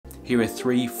Here are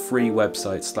 3 free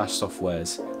websites /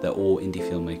 softwares that all indie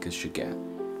filmmakers should get.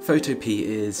 Photopea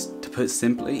is, to put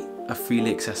simply, a freely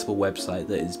accessible website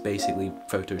that is basically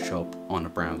Photoshop on a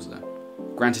browser.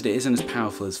 Granted, it isn't as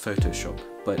powerful as Photoshop,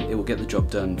 but it will get the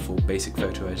job done for basic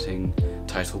photo editing,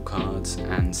 title cards,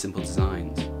 and simple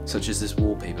designs, such as this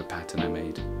wallpaper pattern I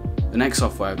made. The next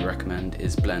software I would recommend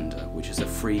is Blender, which is a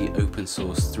free open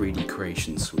source 3D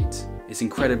creation suite. It's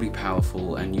incredibly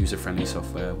powerful and user-friendly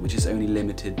software which is only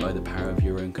limited by the power of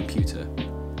your own computer.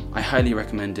 I highly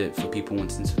recommend it for people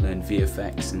wanting to learn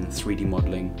VFX and 3D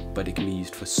modelling, but it can be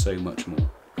used for so much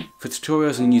more. For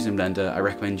tutorials on using Blender, I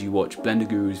recommend you watch Blender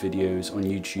Guru's videos on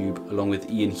YouTube along with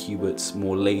Ian Hubert's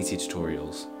more lazy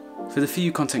tutorials. For the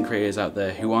few content creators out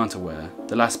there who aren't aware,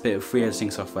 the last bit of free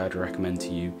editing software I'd recommend to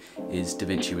you is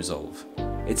DaVinci Resolve.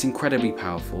 It's incredibly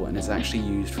powerful and is actually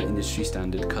used for industry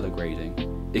standard colour grading.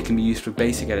 It can be used for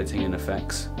basic editing and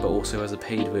effects, but also as a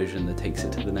paid version that takes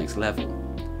it to the next level.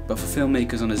 But for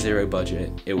filmmakers on a zero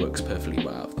budget, it works perfectly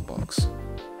well out of the box.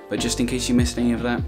 But just in case you missed any of that,